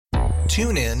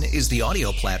TuneIn is the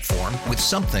audio platform with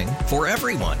something for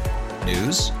everyone.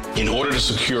 News. In order to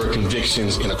secure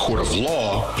convictions in a court of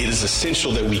law, it is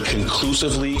essential that we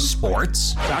conclusively.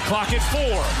 Sports. Shot clock at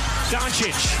 4.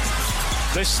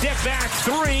 Doncic. The step back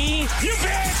 3. You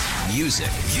bet. Music.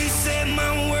 You set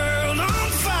my world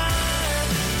on fire.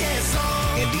 Yes,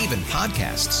 and even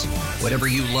podcasts. Whatever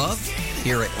you love,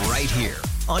 hear it right here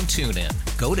on TuneIn.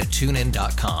 Go to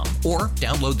TuneIn.com or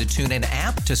download the TuneIn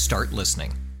app to start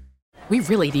listening. We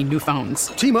really need new phones.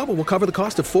 T-Mobile will cover the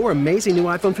cost of 4 amazing new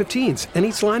iPhone 15s, and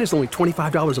each line is only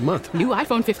 $25 a month. New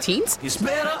iPhone 15s? it's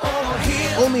better over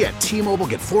here. Only at T-Mobile,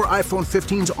 get 4 iPhone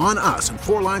 15s on us and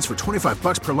 4 lines for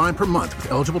 $25 per line per month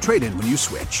with eligible trade-in when you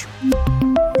switch.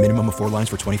 Minimum of 4 lines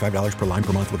for $25 per line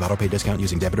per month with autopay discount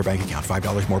using debit or bank account.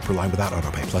 $5 more per line without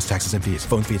autopay, plus taxes and fees.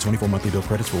 Phone fee at 24 monthly bill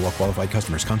credits for well-qualified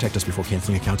customers. Contact us before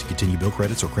canceling account to continue bill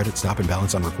credits or credit stop and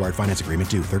balance on required finance agreement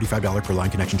due. $35 per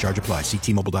line connection charge applies. See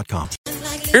T-Mobile.com.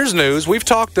 Here's news. We've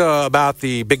talked about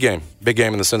the big game. Big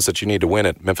game in the sense that you need to win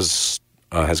it. Memphis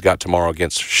has got tomorrow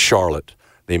against Charlotte.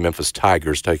 The Memphis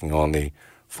Tigers taking on the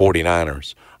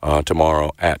 49ers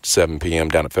tomorrow at 7 p.m.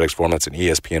 down at FedEx Forum. That's an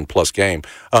ESPN Plus game.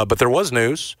 But there was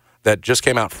news that just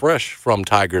came out fresh from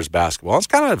Tigers basketball. It's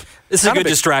This is a good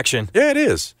distraction. Yeah, it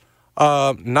is.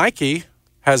 Nike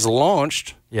has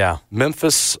launched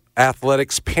Memphis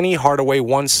Athletics Penny Hardaway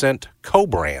 1 cent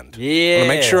co-brand. Yeah. I'm going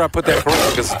to make sure I put that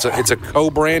correct because it's a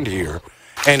co-brand here.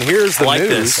 And here's the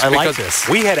news. I like this.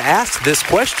 We had asked this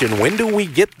question, when do we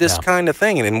get this kind of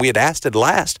thing? And we had asked it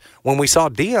last when we saw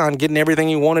Deion getting everything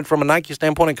he wanted from a Nike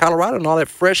standpoint in Colorado and all that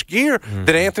fresh gear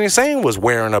that Anthony Sane was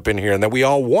wearing up in here and that we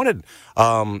all wanted.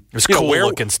 It was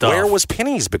cool-looking stuff. Where was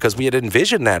Penny's? Because we had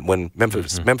envisioned that when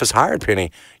Memphis hired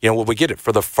Penny. Will we get it?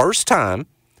 For the first time,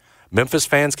 Memphis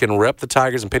fans can rep the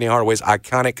Tigers and Penny Hardaway's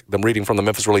iconic, I'm reading from the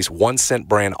Memphis release, 1 cent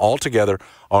brand all together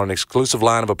on an exclusive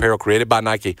line of apparel created by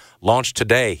Nike, launched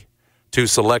today to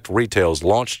select retails.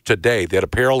 Launched today. That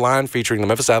apparel line featuring the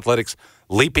Memphis Athletics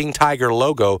Leaping Tiger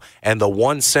logo and the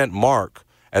 1 cent mark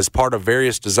as part of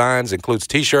various designs includes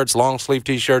T-shirts, long-sleeve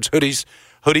T-shirts, hoodies,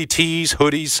 hoodie tees,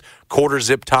 hoodies, quarter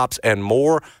zip tops, and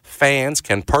more. Fans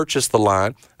can purchase the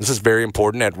line. This is very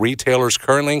important at retailers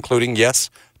currently including,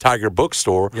 Tiger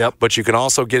Bookstore, but you can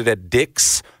also get it at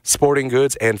Dick's Sporting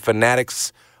Goods and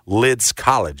Fanatics Lids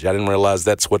College. I didn't realize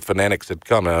that's what Fanatics had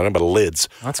come out, but Lids.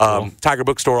 That's cool. Tiger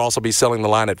Bookstore will also be selling the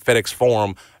line at FedEx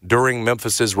Forum during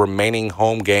Memphis's remaining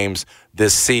home games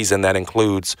this season. That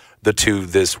includes the 2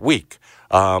 this week.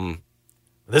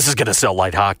 This is going to sell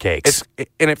like hotcakes.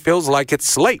 And it feels like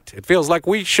it's late. It feels like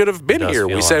we should have been here.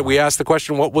 We asked the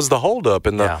question, what was the holdup?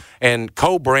 And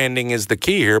co-branding is the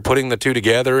key here, putting the 2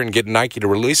 together and getting Nike to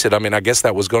release it. I mean, I guess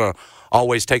that was going to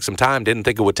always take some time. Didn't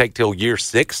think it would take till year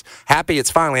 6. Happy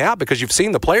it's finally out because you've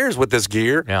seen the players with this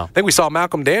gear. Yeah. I think we saw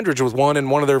Malcolm Dandridge with one in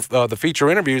one of their the feature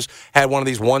interviews, had one of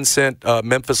these 1 cent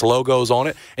Memphis logos on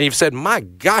it. And you've said, my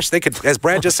gosh, they could, as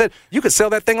Brad just said, you could sell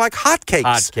that thing like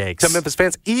hotcakes to Memphis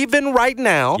fans. Even right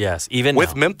now,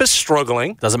 with Memphis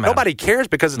struggling, doesn't matter. Nobody cares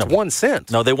because it's 1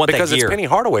 cent. No, they want because that gear. It's Penny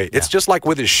Hardaway. It's just like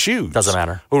with his shoes. Doesn't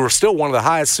matter. Who are still one of the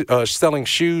highest selling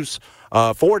shoes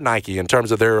for Nike in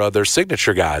terms of their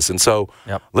signature guys. And so,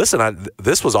 listen,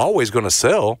 this was always going to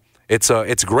sell.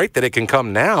 It's great that it can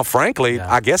come now. Frankly,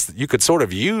 I guess you could sort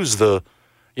of use the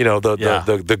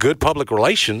good public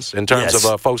relations in terms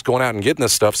of folks going out and getting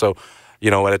this stuff. So,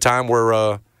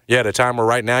 at a time where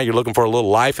right now you're looking for a little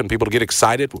life and people to get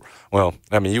excited. Well,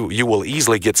 I mean, you will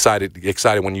easily get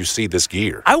excited when you see this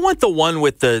gear. I want the one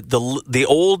with the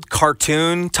old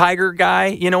cartoon tiger guy.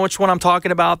 You know which one I'm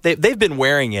talking about? They've been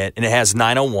wearing it, and it has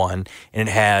 901, and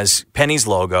it has Penny's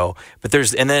logo, and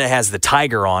then it has the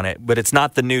tiger on it, but it's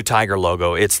not the new tiger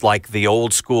logo. It's like the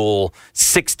old school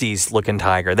 60s looking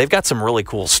tiger. They've got some really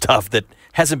cool stuff that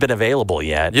hasn't been available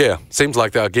yet. Yeah, seems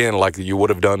like like you would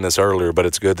have done this earlier, but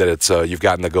it's good that it's you've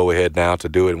gotten the go-ahead now to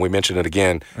do it. And we mentioned it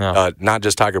again, not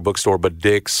just Tiger Bookstore, but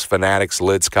Dick's, Fanatics,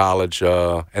 Lids College,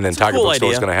 and then Tiger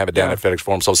Bookstore is going to have it down at FedEx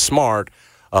Forum. So smart,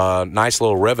 nice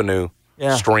little revenue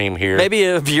stream here. Maybe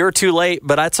a year or two late,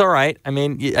 but that's all right. I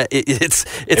mean, it's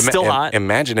still hot.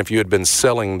 Imagine if you had been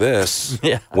selling this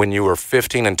when you were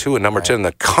 15-2 and number 10 in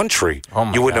the country.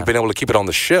 You wouldn't have been able to keep it on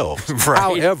the shelves.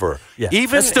 However,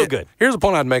 that's still good. Here's the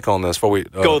point I'd make on this before we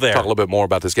go there. Talk a little bit more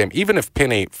about this game. Even if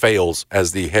Penny fails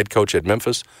as the head coach at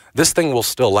Memphis, this thing will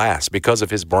still last because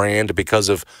of his brand, because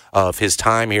of his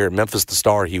time here at Memphis, the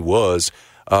star he was.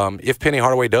 If Penny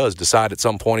Hardaway does decide at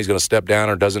some point he's going to step down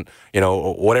or doesn't,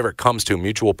 whatever it comes to,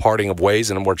 mutual parting of ways,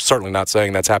 and we're certainly not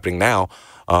saying that's happening now.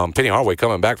 Penny Hardaway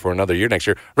coming back for another year next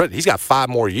year. He's got 5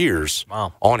 more years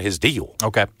on his deal.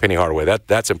 Okay. Penny Hardaway,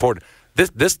 that's important.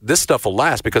 this stuff will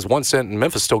last because 1 cent and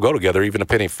Memphis still go together even if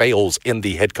Penny fails in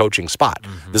the head coaching spot.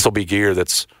 This will be gear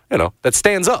that's, that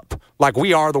stands up like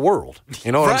we are the world.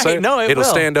 You know what I'm saying? No, It'll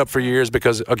stand up for years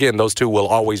because, again, those two will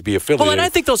always be affiliated. Well, and I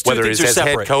think those two whether things it's are as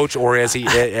separate. head coach or as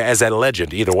a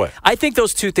legend, either way. I think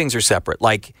those two things are separate.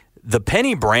 Like the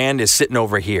Penny brand is sitting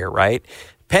over here, right?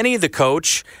 Penny, the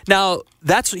coach. Now,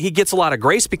 he gets a lot of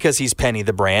grace because he's Penny,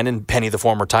 the brand, and Penny, the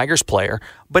former Tigers player.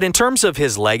 But in terms of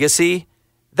his legacy,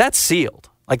 that's sealed.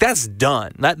 Like, that's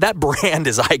done. That brand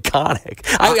is iconic.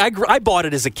 I bought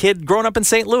it as a kid growing up in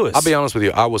St. Louis. I'll be honest with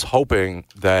you. I was hoping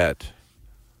that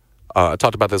I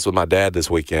talked about this with my dad this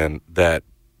weekend, that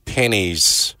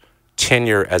Penny's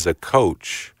tenure as a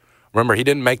coach, remember, he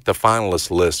didn't make the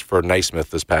finalist list for Naismith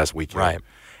this past weekend. Right.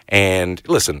 And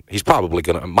listen, he's probably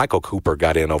going to – Michael Cooper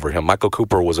got in over him. Michael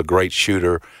Cooper was a great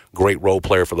shooter, great role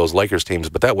player for those Lakers teams,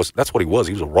 but that's what he was.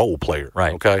 He was a role player,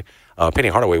 right? Okay? Penny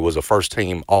Hardaway was a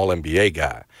first-team All-NBA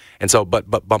guy. And so – but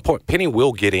my point, Penny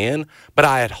will get in, but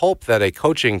I had hoped that a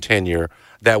coaching tenure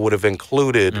that would have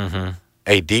included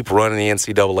a deep run in the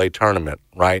NCAA tournament,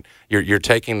 right? You're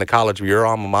taking the college of your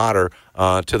alma mater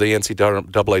to the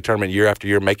NCAA tournament year after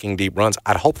year, making deep runs.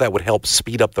 I'd hope that would help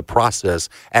speed up the process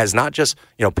as not just,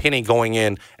 Penny going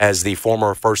in as the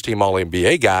former first-team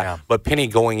All-NBA guy, but Penny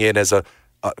going in as a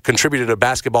contributor to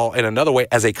basketball in another way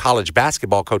as a college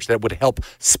basketball coach that would help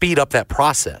speed up that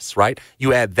process, right?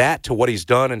 You add that to what he's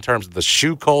done in terms of the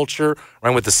shoe culture,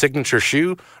 right, with the signature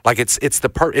shoe. Like it's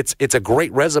a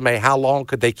great resume. How long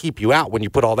could they keep you out when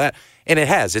you put all that? And it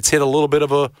has. It's hit a little bit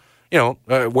of a,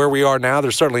 where we are now.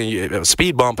 There's certainly a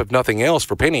speed bump, if nothing else,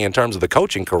 for Penny in terms of the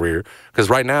coaching career.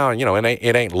 Because right now,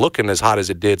 it ain't looking as hot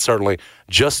as it did certainly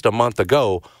just a month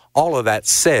ago. All of that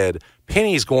said,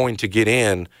 Penny's going to get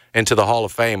into the Hall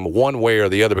of Fame one way or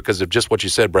the other because of just what you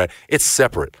said, Brad. It's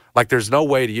separate. Like there's no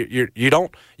way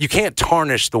you can't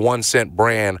tarnish the 1 cent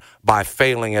brand by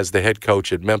failing as the head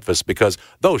coach at Memphis because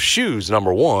those shoes,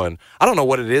 number one, I don't know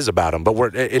what it is about them, but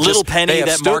Penny,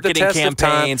 that marketing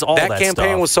campaigns, all that campaign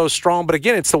stuff was so strong. But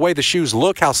again, it's the way the shoes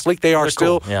look, how sleek they are. They're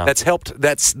still. Cool. Yeah. That's helped.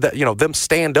 Them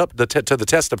stand up to the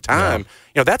test of time.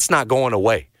 Yeah. That's not going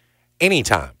away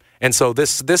anytime. And so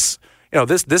this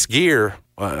gear,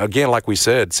 again, like we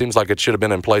said, seems like it should have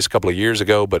been in place a couple of years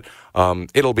ago, but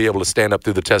it'll be able to stand up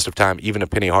through the test of time, even if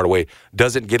Penny Hardaway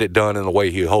doesn't get it done in the way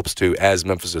he hopes to as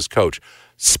Memphis's coach.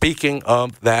 Speaking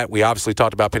of that, we obviously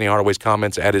talked about Penny Hardaway's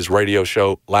comments at his radio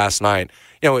show last night.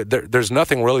 There's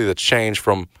nothing really that's changed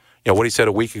from what he said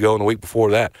a week ago and the week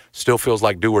before that. Still feels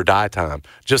like do or die time,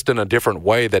 just in a different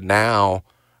way that now,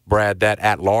 Brad, that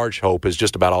at-large hope is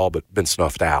just about all but been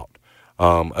snuffed out.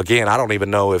 Again, I don't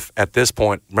even know if at this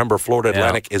point, remember, Florida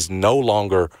Atlantic is no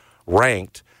longer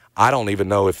ranked. I don't even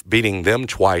know if beating them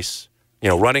twice,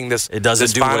 running this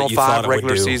final 5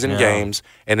 regular season games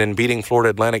and then beating Florida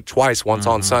Atlantic twice, once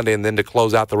on Sunday and then to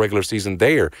close out the regular season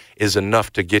there is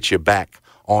enough to get you back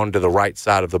onto the right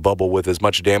side of the bubble with as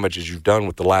much damage as you've done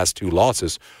with the last 2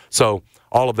 losses. So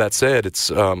all of that said,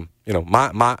 it's,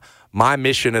 my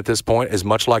mission at this point is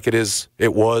much like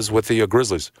it was with the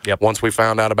Grizzlies. Yep. Once we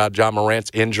found out about Ja Morant's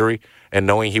injury and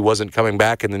knowing he wasn't coming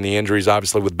back, and then the injuries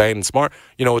obviously with Bane and Smart,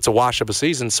 it's a wash of a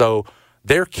season. So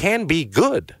there can be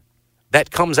good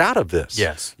that comes out of this.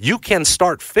 Yes. You can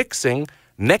start fixing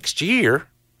next year,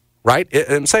 right?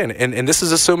 I'm saying, and this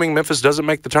is assuming Memphis doesn't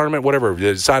make the tournament, whatever,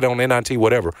 decide on NIT,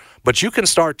 whatever. But you can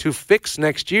start to fix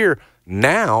next year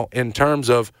now in terms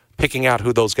of picking out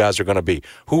who those guys are going to be.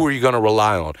 Who are you going to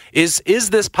rely on? Is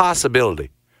this possibility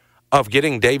of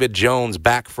getting David Jones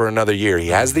back for another year? He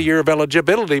has the year of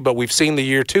eligibility, but we've seen the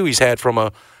year too he's had from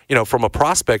a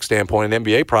prospect standpoint, an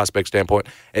NBA prospect standpoint.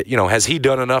 Has he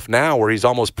done enough now where he's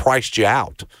almost priced you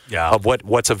out of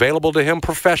what's available to him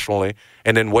professionally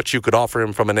and then what you could offer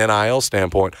him from an NIL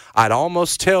standpoint? I'd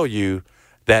almost tell you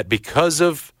that because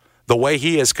of the way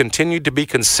he has continued to be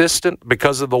consistent,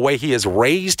 because of the way he has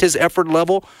raised his effort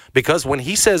level, because when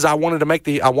he says I wanted to make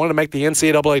the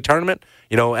NCAA tournament,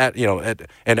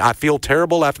 and I feel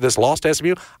terrible after this loss to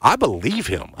SMU, I believe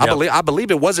him. Yep. I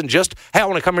believe it wasn't just, hey, I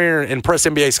want to come here and impress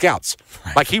NBA scouts.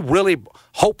 Right. Like he really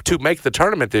hoped to make the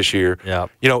tournament this year.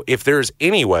 Yep. If there's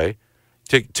any way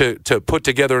to put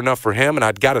together enough for him, and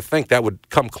I'd got to think that would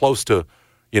come close to,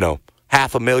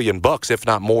 $500,000, if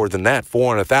not more than that,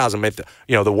 $400,000.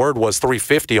 The word was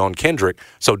 $350 on Kendrick.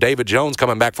 So David Jones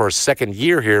coming back for a second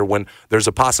year here when there's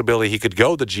a possibility he could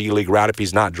go the G League route if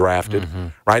he's not drafted,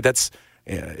 right?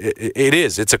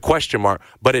 It's a question mark,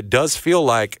 but it does feel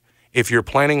like if you're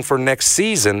planning for next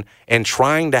season and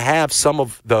trying to have some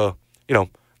of the,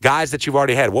 guys that you've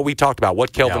already had, what we talked about,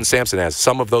 what Kelvin Sampson has,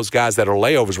 some of those guys that are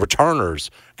layovers,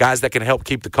 returners, guys that can help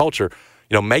keep the culture.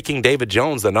 making David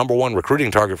Jones the number one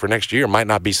recruiting target for next year might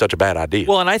not be such a bad idea.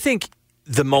 Well, and I think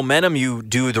the momentum you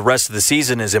do the rest of the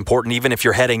season is important, even if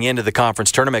you're heading into the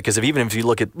conference tournament. Because even if you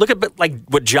look at like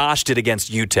what Josh did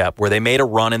against UTEP, where they made a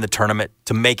run in the tournament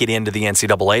to make it into the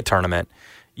NCAA tournament,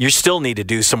 you still need to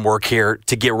do some work here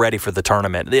to get ready for the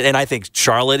tournament. And I think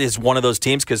Charlotte is one of those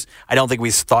teams, because I don't think we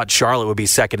thought Charlotte would be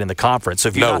second in the conference.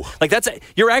 So if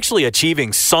you're actually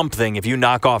achieving something if you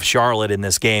knock off Charlotte in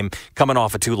this game, coming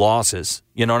off of 2 losses.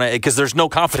 Because there's no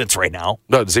confidence right now.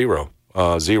 No, zero.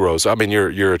 Zeros. I mean,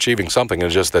 you're achieving something.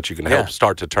 It's just that you can help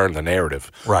start to turn the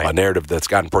narrative. Right. A narrative that's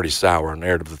gotten pretty sour, a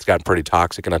narrative that's gotten pretty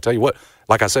toxic. And I tell you what,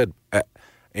 like I said,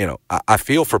 I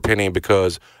feel for Penny,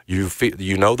 because you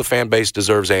the fan base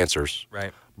deserves answers.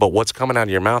 Right. But what's coming out of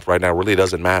your mouth right now really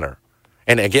doesn't matter.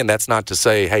 And again, that's not to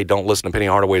say, hey, don't listen to Penny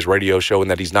Hardaway's radio show,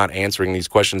 and that he's not answering these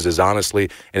questions as honestly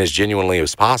and as genuinely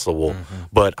as possible. Mm-hmm.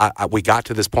 But we got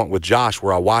to this point with Josh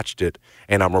where I watched it,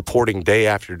 and I'm reporting day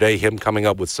after day him coming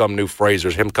up with some new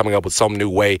phrases, him coming up with some new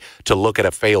way to look at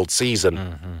a failed season.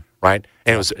 Mm-hmm. Right?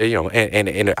 And it was,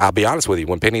 and I'll be honest with you,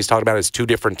 when Penny's talking about his 2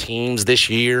 different teams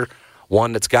this year,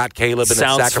 one that's got Caleb and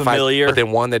sounds it's sacrificed, familiar, but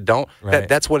then one that don't. Right.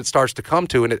 That's what it starts to come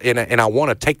to, and I want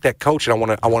to take that coach, and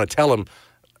I want to tell him,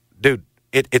 dude,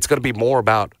 it's going to be more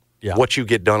about what you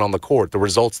get done on the court. The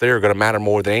results there are going to matter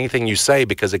more than anything you say,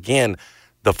 because again,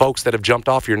 the folks that have jumped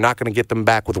off, you're not going to get them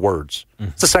back with words.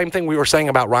 Mm-hmm. It's the same thing we were saying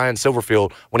about Ryan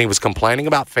Silverfield when he was complaining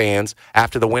about fans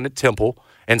after the win at Temple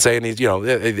and saying these,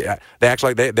 they act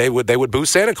like they would boo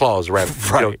Santa Claus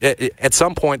around. Right. At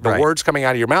some point, the words coming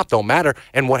out of your mouth don't matter.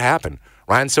 And what happened?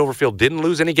 Ryan Silverfield didn't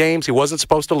lose any games he wasn't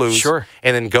supposed to lose. Sure.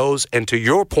 And then goes, and to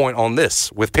your point on this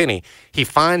with Penny, he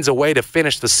finds a way to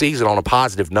finish the season on a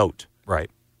positive note. Right.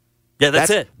 Yeah, that's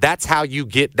it. That's how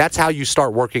you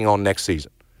start working on next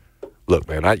season. Look,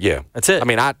 man, that's it. I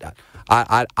mean,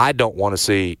 I don't want to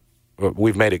see.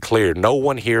 We've made it clear. No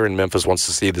one here in Memphis wants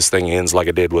to see this thing ends like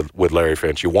it did with Larry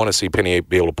Finch. You want to see Penny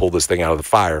be able to pull this thing out of the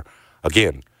fire.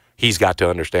 Again, he's got to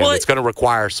understand it's going to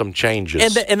require some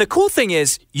changes. And the cool thing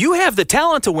is, you have the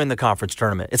talent to win the conference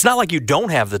tournament. It's not like you don't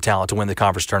have the talent to win the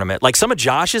conference tournament. Like some of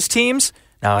Josh's teams,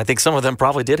 now I think some of them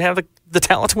probably did have the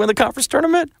talent to win the conference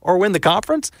tournament or win the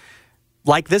conference,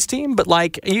 like this team. But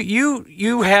like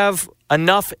you have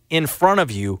enough in front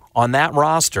of you on that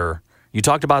roster. You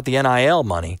talked about the NIL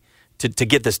money to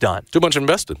get this done. Too much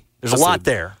invested. There's a lot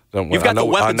there. You've got the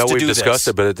weapons to do this. I know we've discussed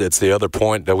it, but it's the other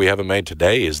point that we haven't made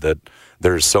today is that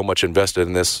there's so much invested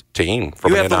in this team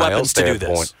from an NIL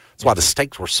standpoint. That's why the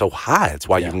stakes were so high. It's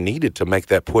why you needed to make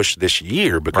that push this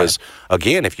year because,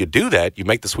 again, if you do that, you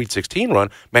make the Sweet 16 run,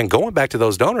 man, going back to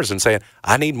those donors and saying,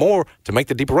 I need more to make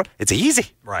the deeper run, it's easy.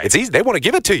 Right. It's easy. They want to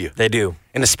give it to you. They do.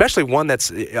 And especially one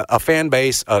that's a fan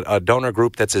base, a donor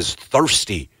group that's as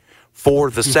thirsty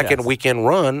for the second weekend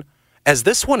run as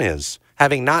this one is.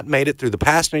 Having not made it through the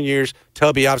past years,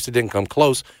 Tubby obviously didn't come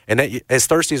close. And as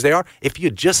thirsty as they are, if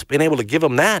you'd just been able to give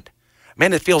them that,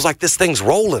 man, it feels like this thing's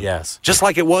rolling. Yes. Just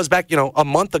like it was back, a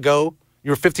month ago.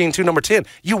 You were 15-2, number 10.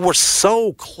 You were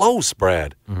so close,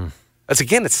 Brad. Mm-hmm.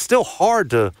 It's still hard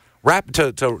to wrap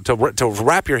your head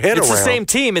around. It's the same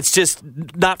team. It's just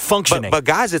not functioning. But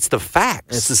guys, it's the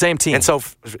facts. It's the same team. And so,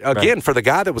 again, for the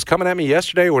guy that was coming at me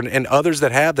yesterday and others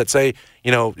that say,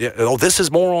 this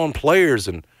is more on players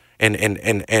and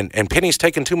Penny's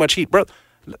taking too much heat. Bro,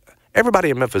 everybody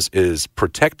in Memphis is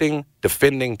protecting,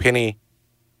 defending Penny.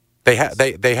 They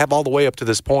have all the way up to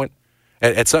this point.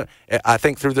 I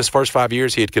think through this first 5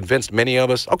 years, he had convinced many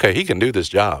of us, okay, he can do this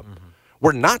job. Mm-hmm.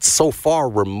 We're not so far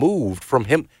removed from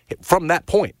him, from that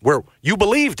point where you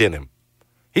believed in him.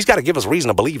 He's got to give us reason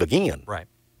to believe again. Right.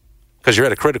 Because you're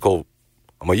at a critical,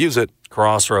 I'm going to use it,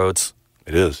 crossroads.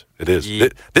 It is. Yeah.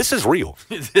 This is real.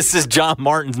 This is John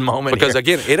Martin's moment. Because, here.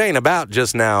 Again, it ain't about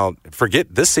just now,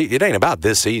 forget this it ain't about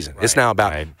this season. Right, it's now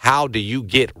about how do you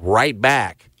get right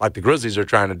back, like the Grizzlies are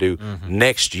trying to do,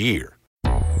 next year.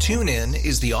 TuneIn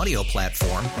is the audio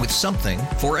platform with something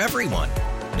for everyone.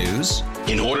 News.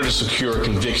 In order to secure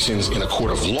convictions in a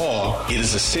court of law, it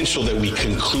is essential that we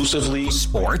conclusively.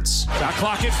 Sports. Shot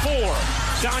clock at 4.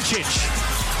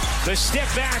 Doncic. The step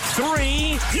back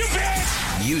 3. You bet.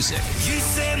 Music. You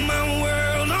set my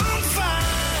world on fire.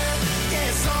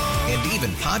 Yes, and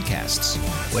even podcasts.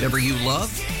 Whatever you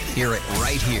love, hear it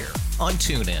right here on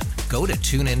TuneIn. Go to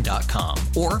TuneIn.com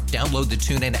or download the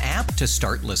TuneIn app to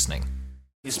start listening.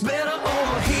 It's better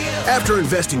over here. After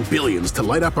investing billions to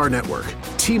light up our network,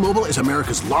 T-Mobile is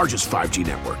America's largest 5G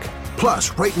network. Plus,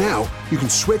 right now, you can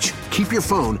switch, keep your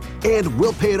phone, and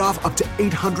we'll pay it off up to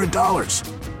 $800.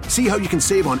 See how you can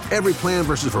save on every plan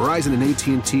versus Verizon and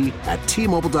AT&T at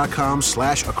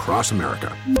T-Mobile.com/across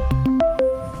America.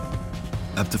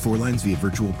 Up to 4 lines via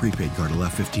virtual prepaid card. Allow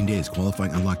 15 days.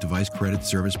 Qualifying unlocked device credit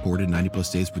service ported 90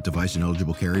 plus days with device and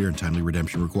eligible carrier and timely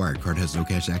redemption required. Card has no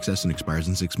cash access and expires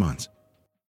in 6 months.